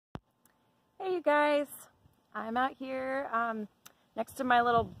Hey you guys, I'm out here next to my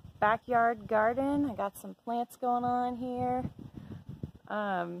little backyard garden. I got some plants going on here.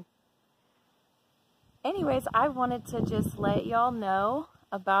 Anyways, I wanted to just let y'all know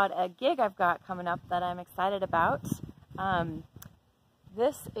about a gig I've got coming up that I'm excited about.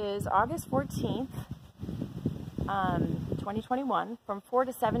 This is August 14th, 2021 from 4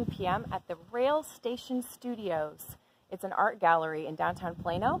 to 7 p.m. at the Rail Station Studios. It's an art gallery in downtown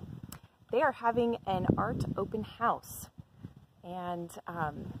Plano. They are having an art open house, and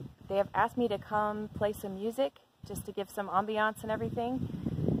they have asked me to come play some music just to give some ambiance and everything.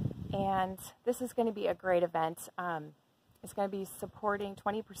 And this is going to be a great event. It's going to be supporting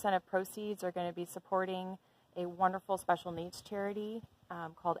 20% of proceeds are going to be supporting a wonderful special needs charity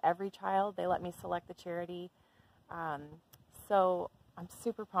called Every Child. They let me select the charity, so I'm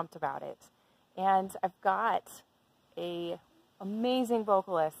super pumped about it. And I've got an amazing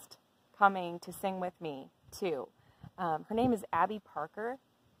vocalist coming to sing with me too. Her name is Abby Parker,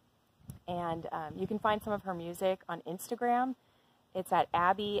 and you can find some of her music on Instagram. It's at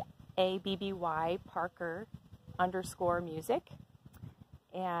Abby, ABBY Parker _music,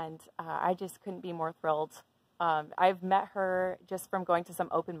 and I just couldn't be more thrilled. I've met her just from going to some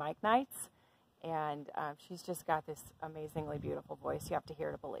open mic nights, and she's just got this amazingly beautiful voice. You have to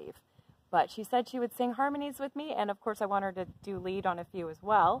hear to believe. But she said she would sing harmonies with me, and of course I want her to do lead on a few as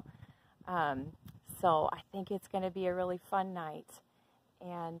well. So I think it's going to be a really fun night.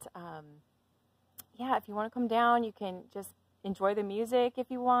 And yeah, if you want to come down, you can just enjoy the music if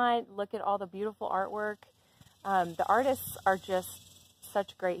you want, look at all the beautiful artwork. The artists are just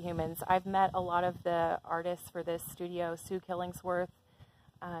such great humans. I've met a lot of the artists for this studio: Sue Killingsworth,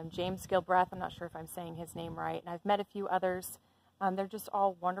 James Gilbreth, I'm not sure if I'm saying his name right, and I've met a few others. They're just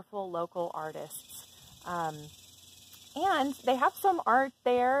all wonderful local artists. And they have some art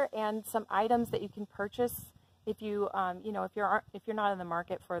there and some items that you can purchase if you, if you're not in the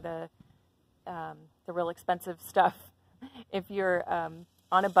market for the real expensive stuff. If you're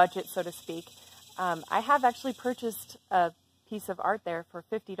on a budget, so to speak. I have actually purchased a piece of art there for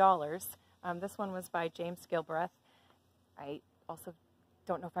 $50. This one was by James Gilbreth. I also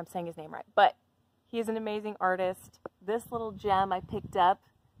don't know if I'm saying his name right, but he is an amazing artist. This little gem I picked up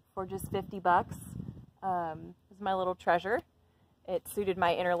for just 50 bucks. This is my little treasure. It suited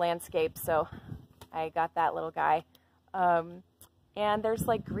my inner landscape, so I got that little guy. And there's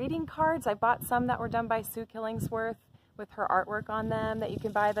like greeting cards. I bought some that were done by Sue Killingsworth with her artwork on them that you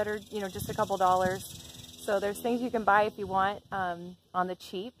can buy that are, just a couple dollars. So there's things you can buy if you want on the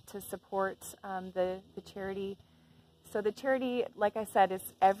cheap to support the charity. So the charity, like I said, is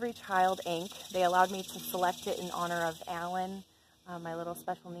Every Child, Inc. They allowed me to select it in honor of Alan, my little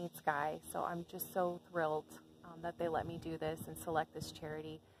special needs guy. So I'm just so thrilled that they let me do this and select this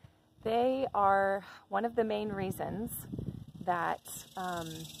charity. They are one of the main reasons that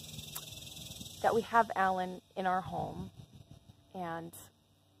that we have Alan in our home and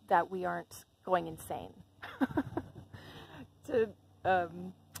that we aren't going insane, to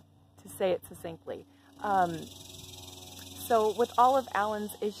say it succinctly. So with all of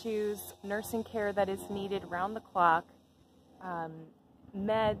Alan's issues, nursing care that is needed round the clock,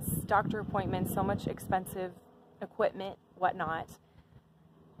 meds, doctor appointments, so much expensive equipment, whatnot,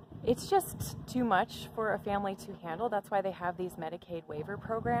 it's just too much for a family to handle. That's why they have these Medicaid waiver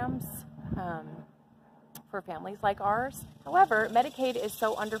programs for families like ours. However, Medicaid is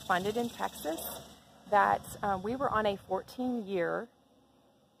so underfunded in Texas that we were on a 14-year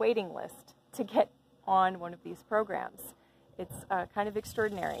waiting list to get on one of these programs. It's kind of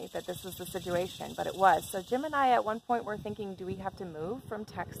extraordinary that this was the situation, but it was. So Jim and I at one point were thinking, do we have to move from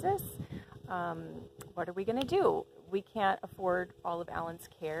Texas? What are we going to do? We can't afford all of Alan's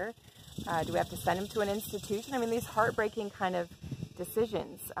care. Do we have to send him to an institution? I mean, these heartbreaking kind of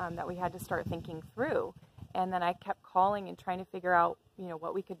decisions that we had to start thinking through. And then I kept calling and trying to figure out,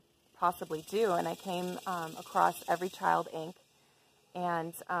 what we could possibly do. And I came across Every Child, Inc.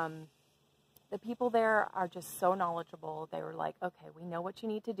 And the people there are just so knowledgeable. They were like, okay, we know what you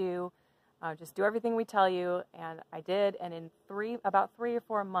need to do. Just do everything we tell you. And I did. And in about 3 or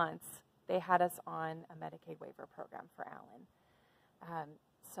 4 months, they had us on a Medicaid waiver program for Alan.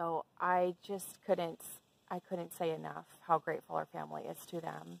 So I just couldn't say enough how grateful our family is to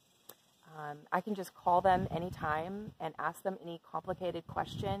them. I can just call them anytime and ask them any complicated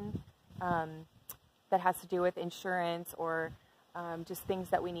question that has to do with insurance or just things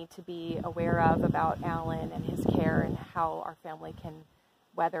that we need to be aware of about Alan and his care and how our family can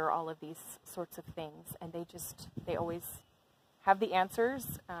weather all of these sorts of things. And they always have the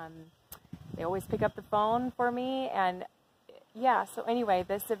answers. They always pick up the phone for me. And yeah, so anyway,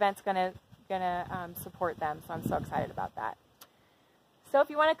 this event's gonna going to support them. So I'm so excited about that. So if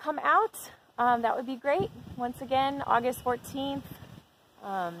you want to come out, that would be great. Once again, August 14th,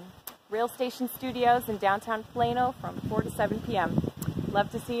 Rail Station Studios in downtown Plano from 4 to 7 p.m. Love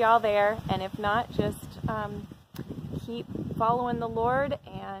to see y'all there. And if not, just keep following the Lord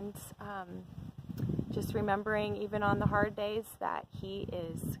and just remembering, even on the hard days, that He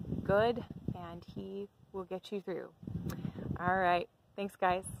is good and He will get you through. All right. Thanks,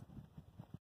 guys.